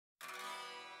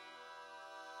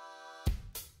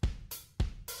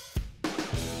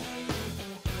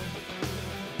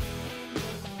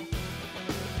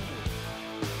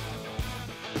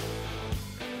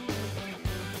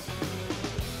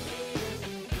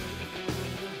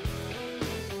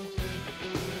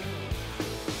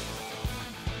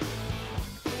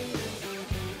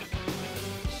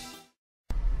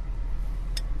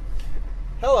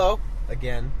Hello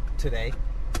again today.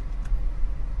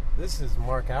 This is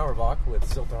Mark Auerbach with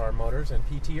Sill-TerHar Motors and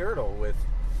PT Ertl with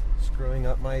screwing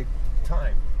up my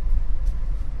time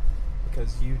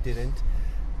because you didn't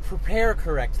prepare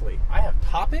correctly. I have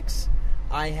topics.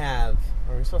 Are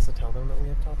we supposed to tell them that we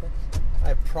have topics? I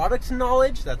have product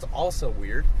knowledge. That's also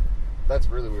weird. That's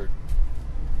really weird.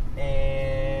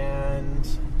 And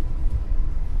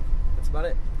that's about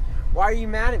it. Why are you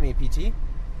mad at me, PT?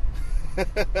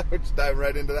 We're just diving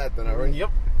right into that then, are we?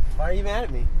 Yep. Why are you mad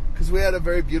at me? Because we had a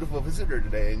very beautiful visitor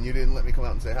today, and you didn't let me come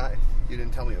out and say hi. You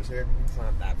didn't tell me it was here. It's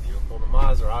not that beautiful. The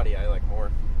Maserati I like more.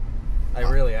 I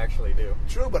really actually do.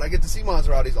 True, but I get to see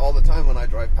Maseratis all the time when I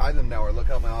drive by them now or look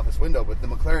out my office window. But the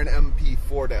McLaren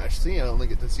MP4-C I only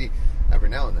get to see every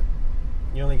now and then.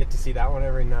 You only get to see that one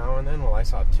every now and then? Well, I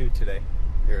saw two today.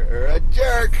 You're a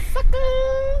jerk.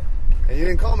 And you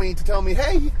didn't call me to tell me,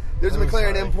 hey, there's a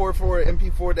McLaren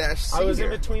MP4-C I was here.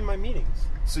 in between my meetings.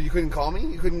 So you couldn't call me?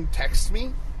 You couldn't text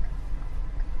me?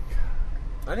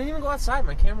 I didn't even go outside.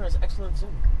 My camera has excellent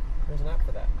zoom. There's an app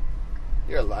for that.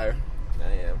 You're a liar.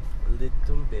 I am. A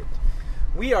little bit.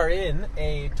 We are in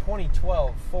a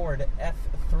 2012 Ford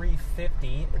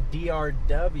F-350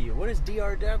 DRW. What does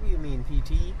DRW mean,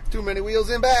 PT? Too many wheels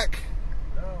in back.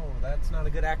 No, that's not a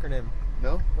good acronym.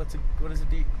 No? What is a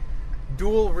D?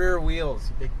 Dual rear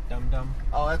wheels, big dum-dum.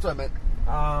 Oh, that's what I meant.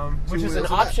 Which is an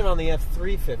option on the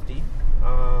F-350.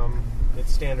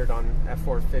 It's standard on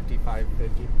F-450,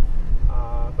 550.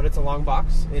 But it's a long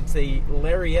box. It's a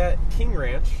Lariat King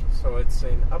Ranch, so it's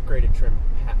an upgraded trim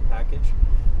package.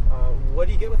 What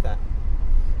do you get with that?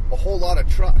 A whole lot of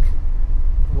truck.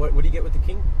 What do you get with the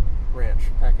King Ranch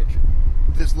package?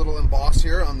 This little emboss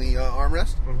here on the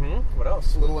armrest. Mm-hmm. What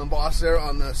else? A little emboss there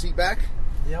on the seat back.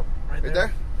 Yep, right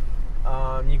there.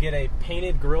 You get a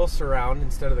painted grille surround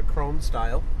instead of the chrome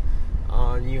style.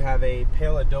 You have a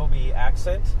pale adobe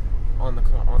accent on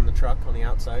the truck on the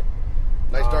outside.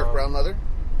 Nice dark brown leather.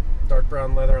 Dark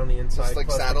brown leather on the inside. Just like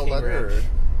plus saddle the King leather. Ranch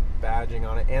badging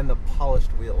on it, and the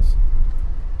polished wheels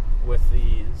with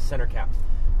the center cap.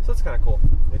 So it's kind of cool.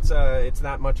 It's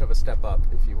that much of a step up,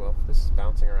 if you will. This is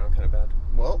bouncing around kind of bad.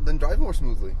 Well, then drive more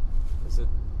smoothly. Is it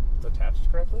attached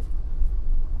correctly?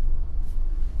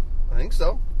 I think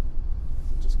so.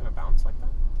 Is it just going to bounce like that?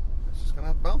 It's just going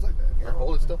to bounce like that. Here,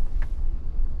 hold it still.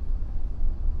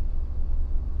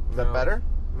 Is that better?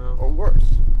 No. Or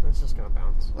worse? It's just going to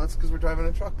bounce. Well, that's because we're driving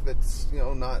a truck that's,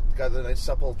 not got a nice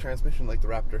supple transmission like the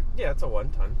Raptor. Yeah, it's a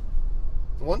 1-ton.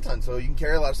 It's a 1-ton, so you can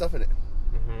carry a lot of stuff in it.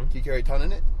 Mm-hmm. Can you carry a ton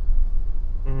in it?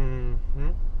 Mm-hmm.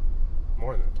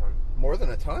 More than a ton. More than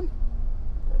a ton?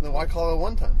 Then why call it a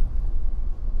 1-ton?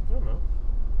 I don't know.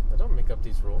 I don't make up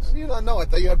these rules. How do you not know? I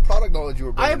thought you had product knowledge you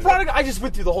were bringing. I have product. I just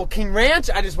went through the whole King Ranch.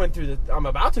 I just went through I'm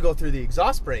about to go through the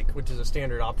exhaust brake, which is a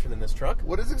standard option in this truck.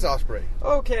 What is exhaust brake?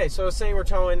 Okay, so saying we're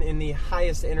towing in the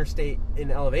highest interstate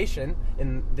in elevation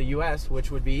in the U.S., which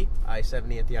would be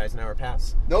I-70 at the Eisenhower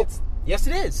Pass. Nope. Yes,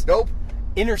 it is. Nope.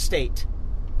 Interstate,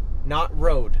 not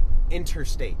road.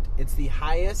 Interstate. It's the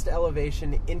highest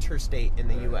elevation interstate in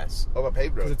the U.S. Oh, about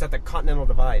paved road? Because it's at the Continental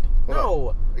Divide.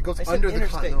 No. It goes under the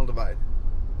Continental Divide.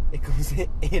 It goes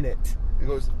in it. It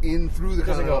goes in through the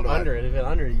Continental Divide. It doesn't go under it. If it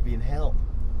under it, you'd be in hell.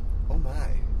 Oh, my.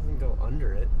 It doesn't go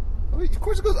under it. Oh, of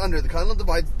course it goes under. The Continental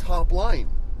Divide's top line.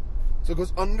 So it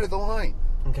goes under the line.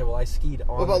 Okay, well, I skied on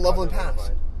What about the Loveland Continental Pass?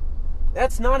 Divide.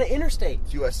 That's not an interstate.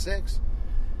 It's US 6.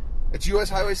 It's US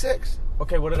Highway 6.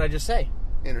 Okay, what did I just say?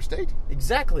 Interstate.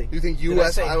 Exactly. You think Did I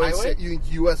US say Highway highway? 6? You think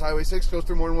US Highway 6 goes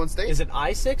through more than one state? Is it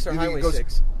I-6 or you Highway think it goes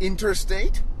 6?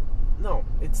 Interstate? No,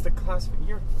 it's the class.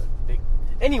 You're big.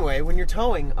 Anyway, when you're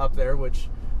towing up there, which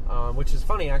is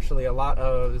funny actually, a lot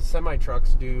of semi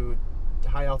trucks do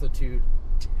high altitude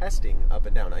testing up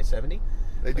and down I-70.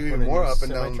 They do even more up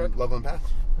and down Loveland Pass.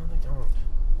 No, they don't.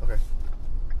 Okay.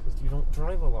 Because you don't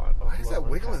drive a lot. Why is that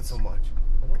wiggling so much?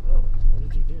 I don't know. What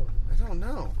did you do? I don't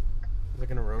know. Is it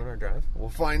going to ruin our drive? We'll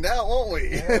find out, won't we?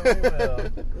 Yeah, we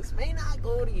will. This may not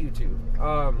go to YouTube.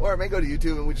 Or it may go to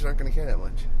YouTube and we just aren't going to care that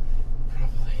much.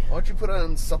 Probably. Why don't you put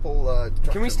on supple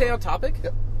truck Can we stay mode? on topic?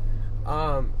 Yep.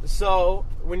 So,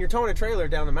 when you're towing a trailer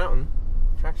down the mountain,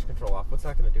 traction control off, what's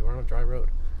that going to do? We're on a dry road.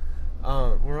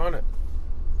 We're on a... Oh,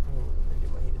 I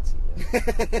get my heated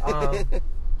seat. Yeah.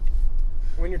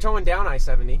 When you're towing down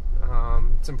I-70,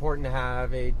 it's important to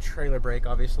have a trailer brake,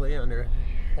 obviously, under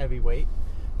heavy weight.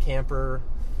 Camper,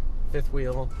 fifth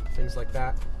wheel, things like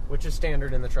that, which is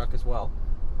standard in the truck as well.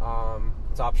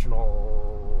 It's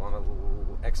optional on a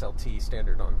XLT,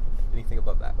 standard on anything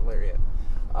above that, Lariat.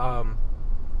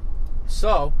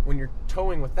 So, when you're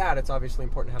towing with that, it's obviously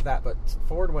important to have that, but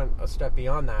Ford went a step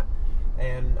beyond that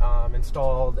and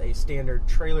installed a standard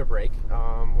trailer brake,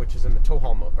 which is in the tow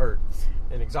haul mode, or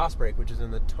an exhaust brake, which is in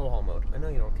the tow haul mode. I know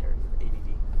you don't care, you're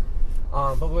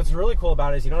ADD. But what's really cool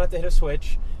about it is you don't have to hit a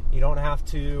switch. You don't have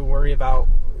to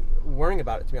worrying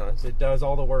about it, to be honest. It does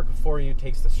all the work for you,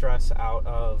 takes the stress out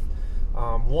of,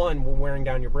 one, wearing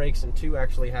down your brakes, and two,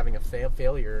 actually having a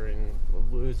failure and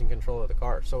losing control of the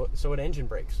car. So it engine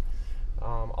brakes.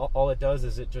 All it does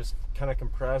is it just kind of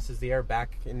compresses the air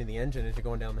back into the engine as you're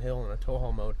going down the hill in a tow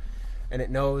haul mode, and it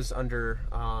knows under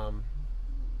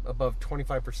above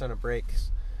 25% of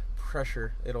brakes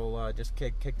pressure, it'll just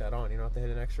kick that on. You don't have to hit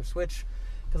an extra switch,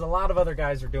 because a lot of other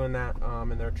guys are doing that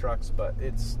in their trucks, but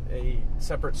it's a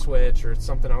separate switch or it's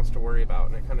something else to worry about,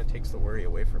 and it kind of takes the worry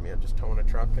away from you, just towing a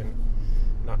truck and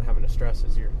not having to stress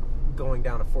as you're going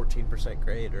down a 14%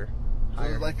 grade or higher.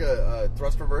 Is it like a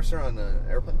thrust reverser on an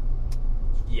airplane?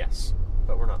 Yes,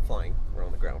 but we're not flying. We're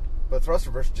on the ground. But thrust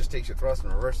reverser just takes your thrust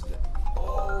and reverses it.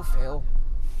 Oh, fail.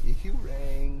 You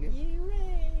rang. You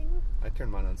rang. I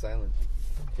turned mine on silent.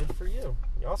 Good for you.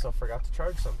 You also forgot to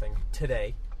charge something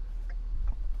today.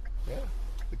 Yeah,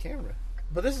 the camera.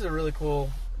 But this is a really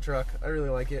cool truck. I really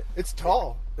like it. It's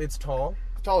tall. It's tall.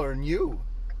 It's taller than you.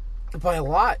 By a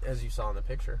lot, as you saw in the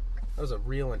picture. That was a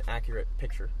real and accurate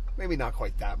picture. Maybe not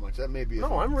quite that much. That may be.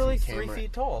 No, I'm really 3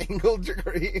 feet tall. Angle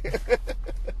degree.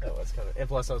 That was kind of. And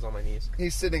plus, I was on my knees.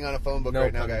 He's sitting on a phone book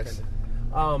right now, guys.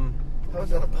 How is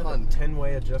that a pun?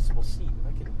 10-way adjustable seat.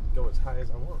 I can go as high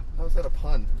as I want. How is that a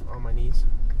pun? On my knees.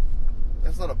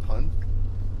 That's not a pun.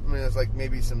 I mean, it's like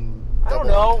maybe some I don't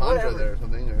double know, entendre whatever. there or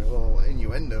something, or a little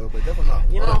innuendo, but definitely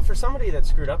not. You know, for somebody that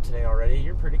screwed up today already,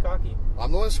 you're pretty cocky.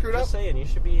 I'm the one that screwed up. Just saying, you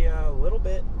should be a little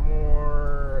bit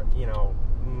more,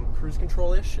 cruise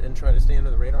control-ish and try to stay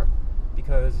under the radar,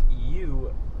 because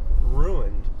you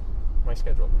ruined my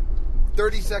schedule.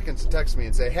 30 seconds to text me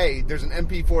and say, hey, there's an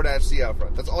MP4-C out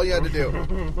front. That's all you had to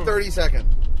do. 30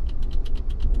 seconds.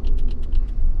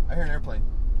 I hear an airplane.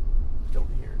 Don't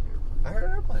hear an airplane. I heard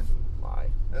an airplane.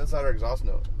 Lie. That's not our exhaust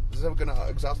note. Does it have a good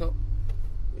exhaust note?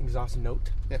 Exhaust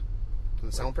note? Yeah.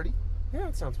 Does it sound pretty? Yeah,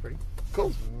 it sounds pretty.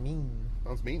 Cool. Sounds mean.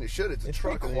 Sounds mean. It should. It's a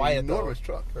truck. Pretty quiet, an enormous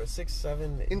truck. For a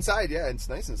 6.7. Inside, yeah, it's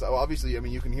nice inside. Well, obviously, I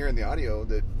mean, you can hear in the audio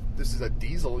that this is a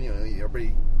diesel.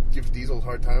 Everybody gives diesels a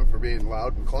hard time for being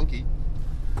loud and clunky.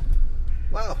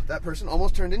 Wow, that person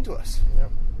almost turned into us.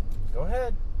 Yep. Go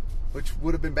ahead. Which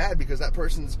would have been bad because that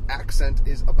person's accent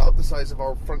is about the size of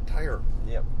our front tire.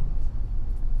 Yep.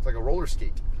 It's like a roller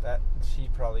skate. She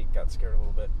probably got scared a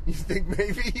little bit. You think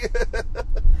maybe?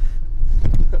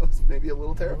 That was maybe a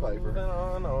little terrifying for her.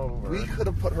 On over. We could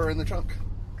have put her in the trunk.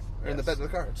 Or in the bed of the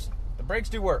car. The brakes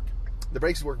do work. The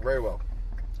brakes work very well.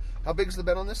 How big is the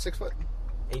bed on this? 6 foot?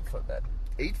 8 foot bed.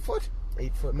 8 foot?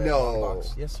 8 foot bed. No.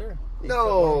 Box. Yes, sir.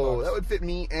 No. That would fit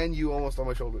me and you almost on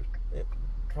my shoulders. It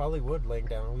probably would laying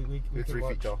down. We You're could 3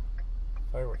 watch feet tall.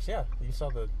 fireworks. Yeah, you saw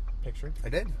the picture. I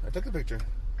did. I took the picture.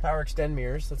 Power extend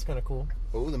mirrors. That's kind of cool.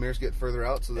 Oh, the mirrors get further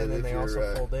out so that And then if they you're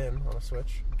also fold in on a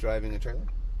switch. driving a trailer.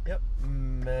 Yep.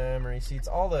 Memory seats.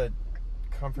 All the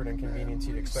comfort and convenience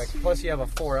you'd expect. Plus, you have a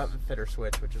 4-upfitter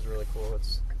switch, which is really cool.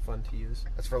 It's fun to use.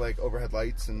 That's for like overhead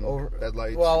lights and bed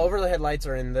lights. Well, overhead lights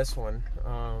are in this one,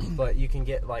 but you can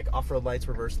get like off-road lights,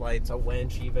 reverse lights, a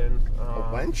winch even. A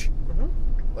winch? Mm-hmm.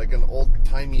 Like an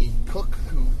old-timey cook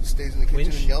who stays in the kitchen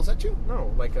Winch? and yells at you?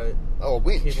 No, like a Oh, a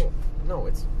winch. cable. No,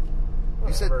 it's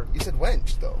You said whatever. you said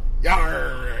wench though.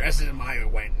 Yarr, this is my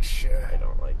wench. I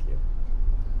don't like you.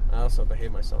 I also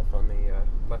behaved myself on the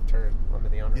left turn onto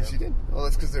the on-ramp. Yes, you did. Well,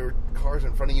 that's because there were cars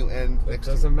in front of you and It next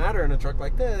to you. doesn't matter in a truck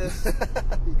like this.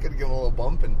 You could have given a little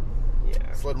bump and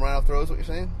Yeah. slid them right off the road, is what you're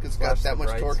saying? Because it's got Flash that the much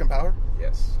brights. torque and power?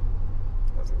 Yes.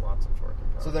 It has lots of torque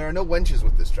and power. So there are no wenches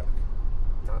with this truck.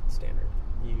 Not standard.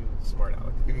 You smart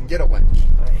aleck. You can get a wench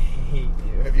I hate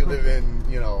you. if you live in,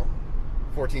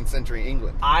 14th century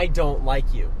England. I don't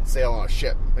like you. Sail on a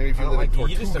ship. Maybe if I you don't live like in you.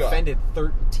 Tortuga. You just offended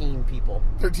 13 people.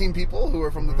 13 people who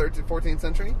are from the 14th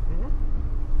century? Mm-hmm.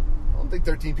 I don't think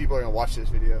 13 people are going to watch this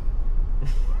video.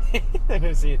 I'm going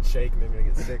to see it shake and they're going to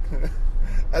get sick.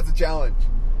 That's a challenge.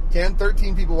 Can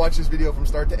 13 people watch this video from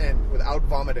start to end without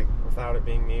vomiting? Without it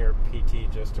being me or PT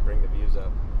just to bring the views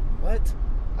up. What?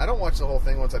 I don't watch the whole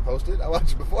thing once I post it. I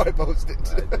watch it before I post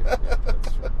it. I do. Yeah,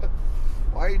 that's true.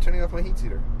 Why are you turning off my heat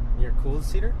seater? You're cool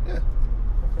seater? Yeah.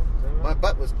 Okay. My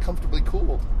butt was comfortably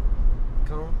cooled.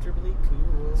 Comfortably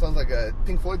cool. Sounds like a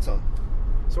Pink Floyd song.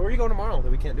 So where are you going tomorrow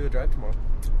that we can't do a drive tomorrow?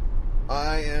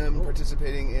 I am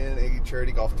participating in a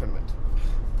charity golf tournament.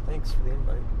 Thanks for the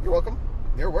invite. You're welcome.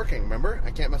 You're working, remember?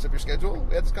 I can't mess up your schedule.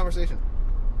 We had this conversation.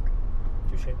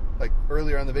 Touche. Like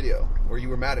earlier on the video, where you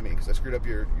were mad at me because I screwed up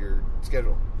your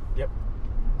schedule. Yep.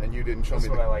 And you didn't show That's me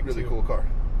what I the like, really too. cool car.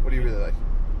 What do you really like?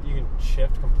 You can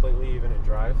shift completely even in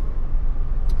drive.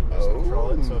 You can just control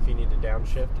it. So if you need to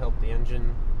downshift, help the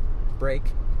engine brake,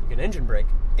 you can engine brake,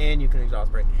 and you can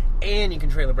exhaust brake, and you can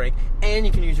trailer brake, and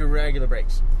you can use your regular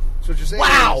brakes. So what you're saying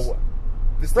Wow!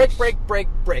 This Brake, thing brake, brake,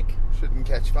 brake. shouldn't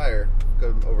catch fire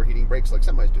because overheating brakes like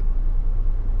semis do.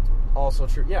 Also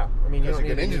true, yeah. I mean, you don't Because need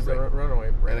you to get use the engine brake runaway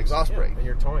brake. and exhaust brake. And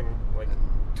you're towing, like,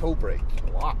 And toe brake.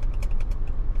 a lot.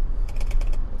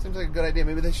 That seems like a good idea.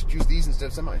 Maybe they should use these instead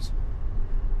of semis.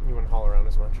 You wouldn't haul around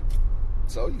as much.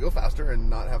 So you go faster and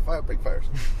not have brake fires.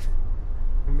 You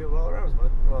wouldn't be able to haul around as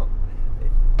much. Well,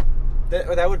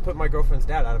 that would put my girlfriend's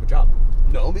dad out of a job.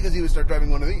 No, because he would start driving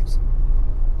one of these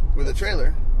with a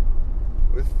trailer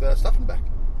with stuff in the back.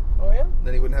 Oh, yeah?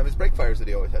 Then he wouldn't have his brake fires that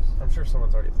he always has. I'm sure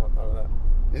someone's already thought of that.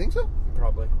 You think so?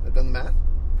 Probably. They've done the math?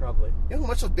 Probably. You know how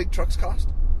much those big trucks cost?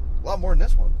 A lot more than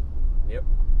this one. Yep.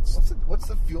 What's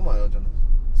the fuel mileage on this?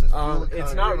 It says fuel It's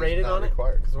economy not rating rated not on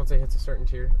required. it because once it hits a certain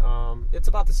tier, it's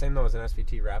about the same though as an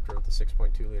SVT Raptor with the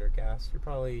 6.2 liter gas. You're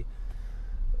probably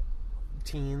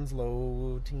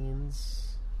low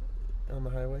teens on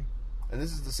the highway. And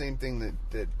this is the same thing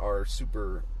that our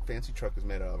super fancy truck is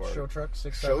made out of. Our Show truck,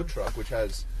 6.7. show truck, which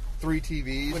has 3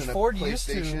 TVs Which and a Ford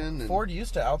PlayStation. Ford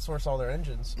used to outsource all their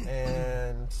engines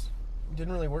and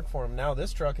didn't really work for them. Now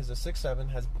this truck is a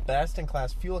 6.7, has best in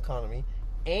class fuel economy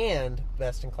and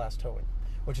best in class towing,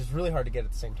 which is really hard to get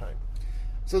at the same time.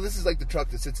 So this is like the truck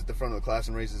that sits at the front of the class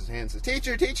and raises his hand and says,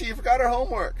 Teacher, you forgot our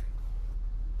homework.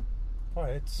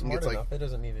 Boy, it's smart gets, enough. It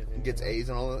doesn't need it. It gets A's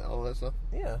and all that stuff.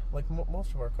 Yeah, like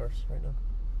most of our cars right now.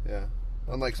 Yeah.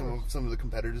 Unlike some of the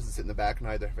competitors that sit in the back and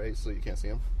hide their face so you can't see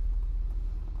them.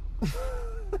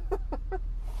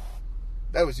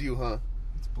 That was you, huh?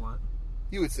 It's blunt.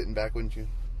 You would sit in back, wouldn't you?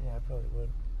 Yeah, I probably would.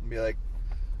 And be like,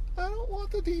 I don't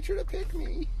want the teacher to pick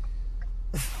me.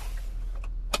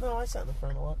 No, I sat in the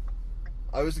front a lot.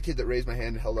 I was the kid that raised my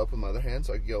hand and held up with my other hand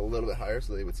so I could go a little bit higher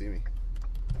so they would see me.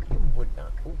 You would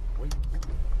not. Oh, wait.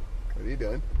 What are you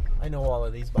doing? I know all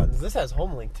of these buttons. This has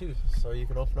HomeLink too, so you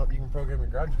can open up, you can program your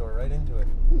garage door right into it.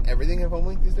 Everything have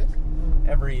HomeLink these days?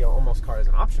 Every almost car has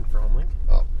an option for HomeLink.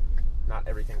 Oh. Not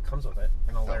everything comes with it.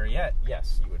 In a Lariat,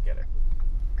 yes, you would get it.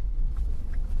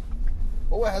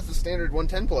 Oh, it has the standard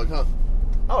 110 plug, huh?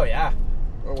 Oh, yeah.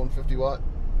 Or 150 watt.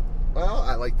 Well,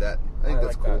 I like that. I think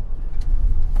that's like cool.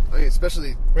 I mean,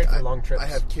 especially great for long trips. I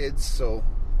have kids, so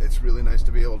it's really nice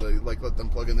to be able to like let them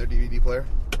plug in their DVD player.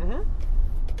 Mm-hmm.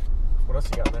 What else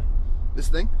you got in there? This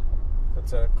thing?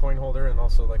 That's a coin holder and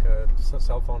also like a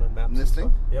cell phone and maps. And this and thing?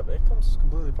 Stuff. Yep, it comes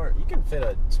completely apart. You can fit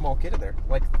a small kid in there.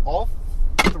 Like all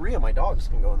 3 of my dogs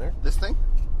can go in there. This thing?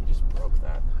 You just broke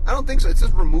that. I don't think so. It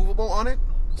says removable on it.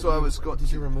 So I was going.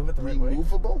 Did you remove it the right way?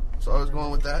 Removable? So I was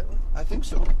going with that. I think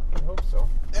so. I hope so.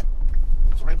 Yeah.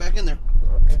 It's right back in there.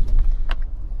 Okay.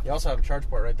 You also have a charge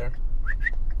port right there.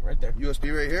 Right there.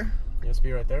 USB right here.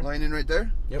 USB right there. Line in right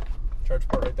there. Yep. Charge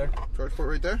port right there. Charge port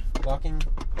right there. Locking.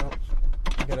 Oh.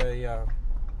 You got a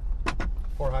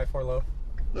 4 high, 4 low.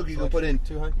 Look, you can put in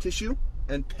 2 high. tissue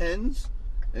and pens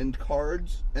and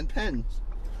cards and pens.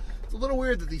 It's a little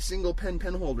weird that the single pen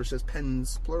holder says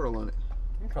pens plural on it.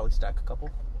 You can probably stack a couple.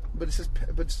 But it says,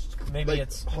 but it's Maybe like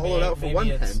it's hollowed out for one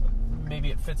pen. Maybe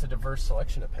it fits a diverse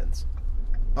selection of pens.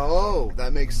 Oh,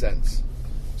 that makes sense.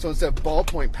 So instead of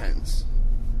ballpoint pens,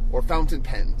 or fountain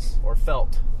pens, Or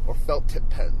felt. or felt tip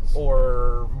pens,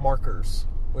 Or markers,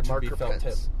 which would be marker felt pens,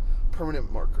 tip.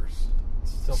 permanent markers,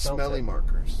 Still felt smelly tip.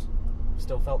 markers.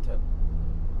 Still felt tip.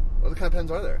 What other kind of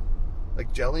pens are there?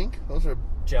 Like gel ink? Those are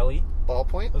Jelly.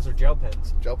 ballpoint? Those are gel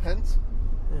pens. Gel pens?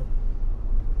 Yeah.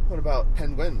 What about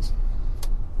penguins?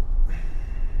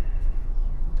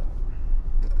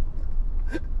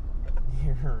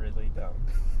 You're really dumb.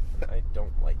 I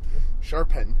don't like you. Sharp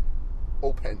pen.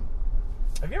 O pen.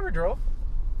 Have you ever drove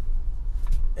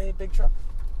a big truck?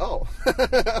 Oh,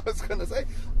 I was going to say,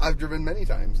 I've driven many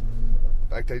times. In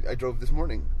fact, I drove this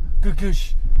morning.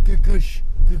 Good-gush. Good-gush.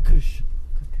 Good-gush.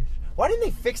 Why didn't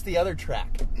they fix the other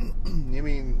track? You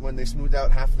mean when they smoothed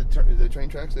out half the train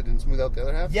tracks, they didn't smooth out the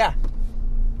other half? Yeah.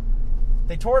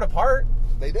 They tore it apart.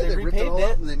 They did. They ripped it repaved all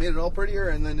up and they made it all prettier,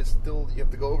 and then it's still, you have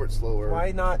to go over it slower.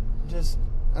 Why not just...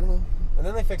 I don't know. And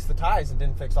then they fixed the ties and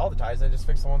didn't fix all the ties. They just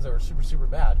fixed the ones that were super, super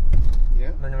bad. Yeah.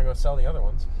 And they're going to go sell the other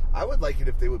ones. I would like it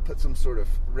if they would put some sort of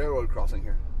railroad crossing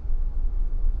here.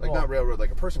 Like, not railroad,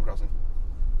 like a person crossing.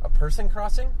 A person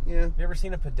crossing? Yeah. Have you ever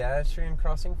seen a pedestrian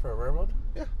crossing for a railroad?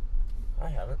 Yeah. I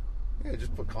haven't. Yeah,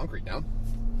 just put concrete down.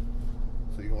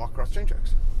 So you can walk across train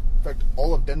tracks. In fact,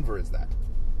 all of Denver is that.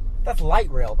 That's light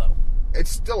rail, though. It's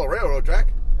still a railroad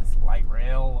track. That's light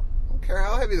rail. I don't care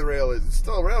how heavy the rail is. It's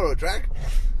still a railroad track.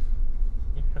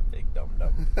 You're a big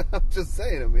dum-dum. I'm just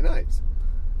saying, it'd be nice.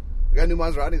 I got a new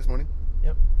Maserati this morning.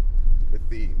 Yep. With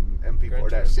the Gran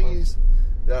MP4-Cs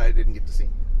that I didn't get to see.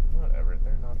 Whatever,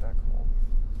 they're not that cool.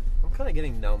 I'm kind of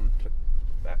getting numb to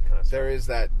that kind of stuff. There is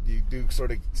that, you do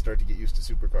sort of start to get used to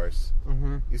supercars.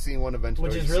 Mm-hmm. You see one eventually.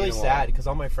 Which is really sad, because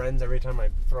all my friends, every time I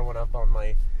throw one up on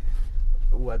my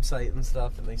website and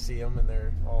stuff, and they see them, and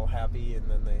they're all happy, and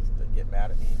then they get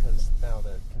mad at me, because now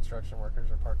the construction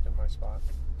workers are parked in my spot.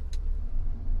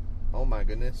 Oh my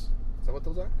goodness. Is that what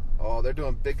those are? Oh, they're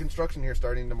doing big construction here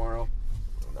starting tomorrow.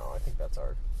 No, I think that's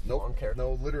our lawn care.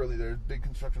 No, literally, there's big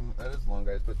construction. That is long,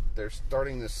 guys, but they're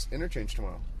starting this interchange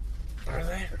tomorrow. Are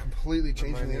they? They're completely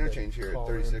changing the interchange here at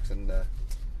 36 and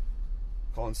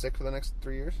calling sick for the next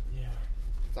 3 years. Yeah.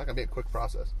 It's not going to be a quick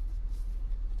process.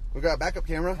 We got a backup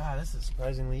camera. God, this is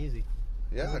surprisingly easy.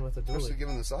 Yeah, even with the especially dually.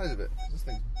 given the size of it. This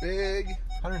thing's big.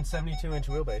 172-inch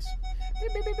wheelbase.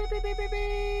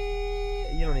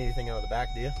 You don't need anything out of the back,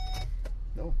 do you?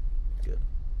 No. Good.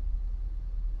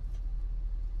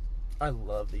 I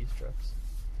love these trucks.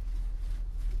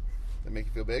 They make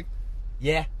you feel big?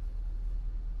 Yeah.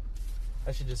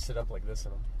 I should just sit up like this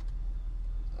in them.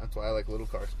 That's why I like little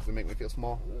cars, because they make me feel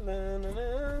small. Na, na,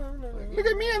 na, na, Like, look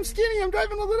at me, I'm skinny, I'm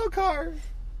driving a little car.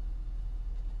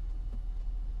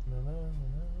 na, na, na.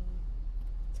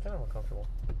 It's kind of uncomfortable.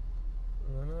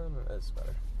 Na, na, na. That's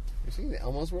better. You singing the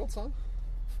Elmo's World song?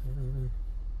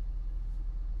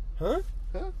 Huh?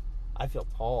 Huh? I feel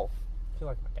tall. I feel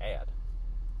like my dad.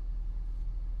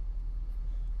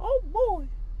 Oh boy!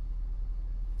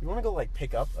 You want to go like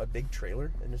pick up a big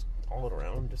trailer and just haul it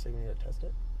around? Just say we need to test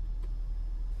it.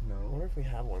 I No. wonder if we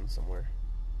have one somewhere.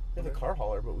 We have a car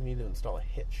hauler, but we need to install a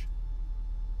hitch.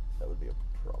 That would be a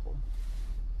problem.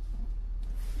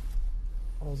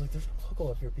 I was like, there's no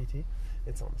logo up here, PT.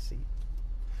 It's on the seat.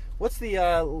 What's the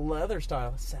leather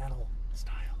style? Saddle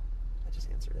style. I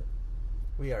just answered it.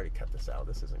 We already cut this out.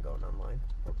 This isn't going online.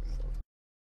 Okay. So.